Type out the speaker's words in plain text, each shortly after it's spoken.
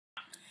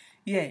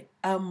Yeah,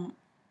 I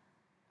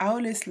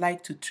always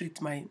like to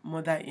treat my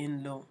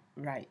mother-in-law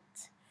right.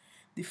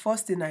 The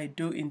first thing I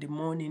do in the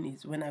morning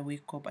is when I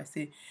wake up, I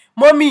say,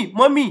 Mommy,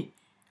 Mommy,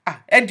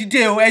 ẹ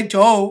dìde o, ẹ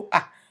jọ̀ọ́ o,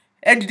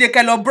 ẹ dìde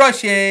kẹ́ lọ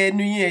brush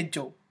ẹnu yín ẹ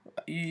jọ̀ọ́.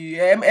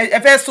 Ẹ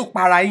fẹ́ sùn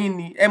para yín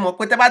ni, ẹ mọ̀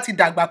pé tẹ́ bá ti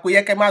dàgbà kò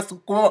yẹ kẹ́ máa sùn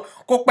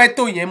kó pẹ́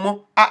tó yẹn mọ́.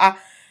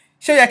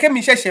 Ṣé ó yẹ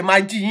kémi ṣẹ̀ṣẹ̀ máa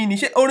jí yín ni?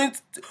 Ṣé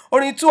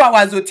orin 2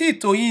 hours ò tí ì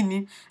tó yín ni?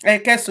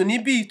 Kẹ́ sùn ní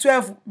bíi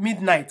 12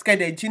 midnight, kẹ́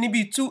dẹ̀ jí ní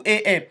bíi 2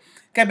 a.m.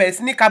 Kẹ́ bẹ̀rẹ̀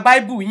sí ní ka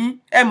Bible yín.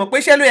 Ẹ mọ̀ pé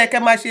ṣé ló yẹ kẹ́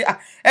máa ṣe?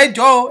 Ẹ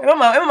jọ̀ọ́ o, ẹ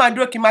má máa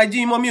dúró kí n máa jí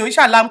yín mọ́, mi ò ń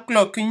ṣe alarm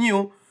clock yín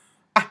o.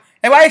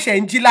 Ẹ wá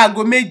ṣẹ̀ṣẹ̀ ń jí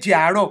láago 7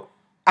 àárọ̀.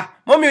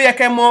 Mọ́mí ó yẹ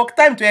kẹ́ mọ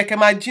time tó yẹ kẹ́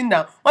máa jí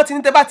náà. Wọ́n ti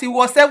ní tẹ́ bá ti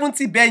wọ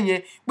 70 bẹ́ẹ̀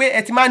yẹn pé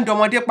ẹ ti máa ń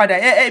dọmọdé padà.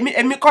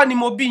 Èmi kọ́ ni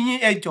mo bí yín,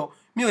 ẹ jọ̀ọ́.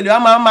 Mi ò lè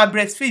wá máa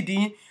breastfeed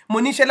yín. Mo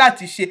níṣẹ́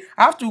láti ṣe.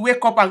 I have to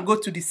wake up and go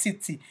to the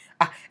city.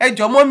 Ẹ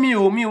jọ̀ọ́ mọ́mí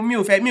o, mi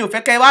ò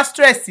fẹ́ kẹ́ wá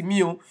stress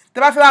mi o.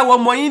 Tẹ́ bá fẹ́ wá wo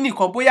ọmọ yín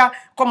nìkan bóyá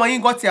kọ́mọ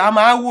yín gan tí a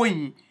máa wò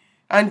yín.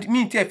 And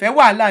mi tí ẹ fẹ́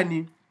wàhálà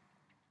ni.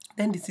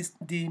 Then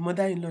the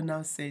mother-in-law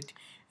now said,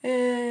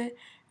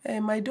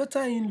 my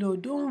daughter-in-law,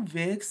 don't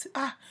vex.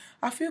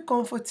 I feel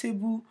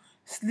comfortable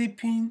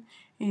sleeping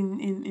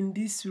in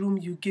this room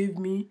you gave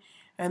me,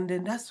 and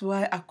then that's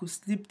why I could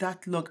sleep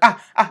that long.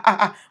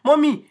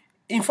 Mommy,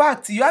 in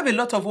fact, you have a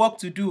lot of work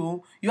to do.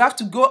 Oh. You have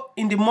to go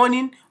in the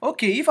morning.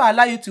 Okay, if I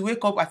allow you to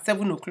wake up at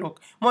 7 o'clock,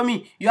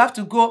 Mommy, you have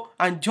to go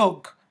and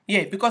jog.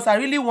 Yeah, because I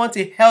really want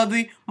a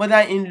healthy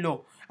mother-in-law.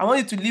 I want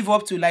you to live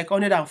up to like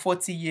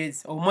 140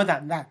 years or more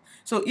than that.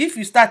 So if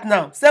you start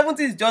now,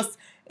 70 is just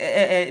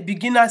a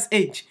beginner's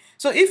age.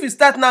 So if you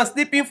start now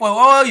sleeping for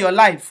all your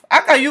life,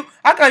 how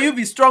can you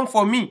be strong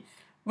for me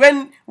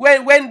when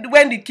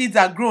the kids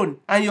are grown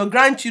and your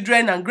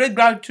grandchildren and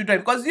great-grandchildren,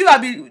 because you are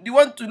the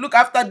one to look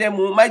after them.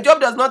 My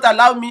job does not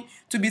allow me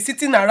to be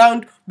sitting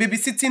around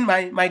babysitting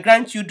my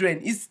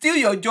grandchildren. It's still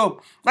your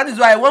job. That is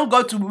why I want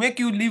God to make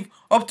you live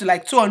up to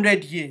like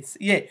 200 years.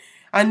 Yeah.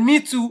 And me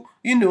too,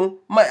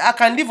 I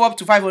can live up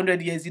to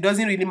 500 years. It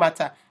doesn't really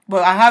matter.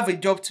 But I have a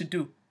job to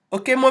do.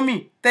 Okay,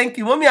 Mommy? Thank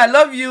you. Mommy, I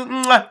love you.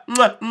 Mwah,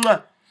 mwah,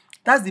 mwah.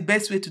 That's the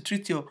best way to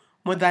treat your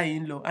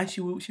mother-in-law. And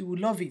she will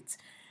love it.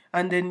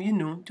 And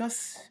then,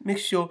 just make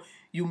sure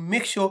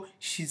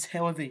she's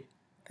healthy.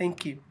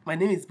 Thank you. My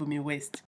name is Bumi West.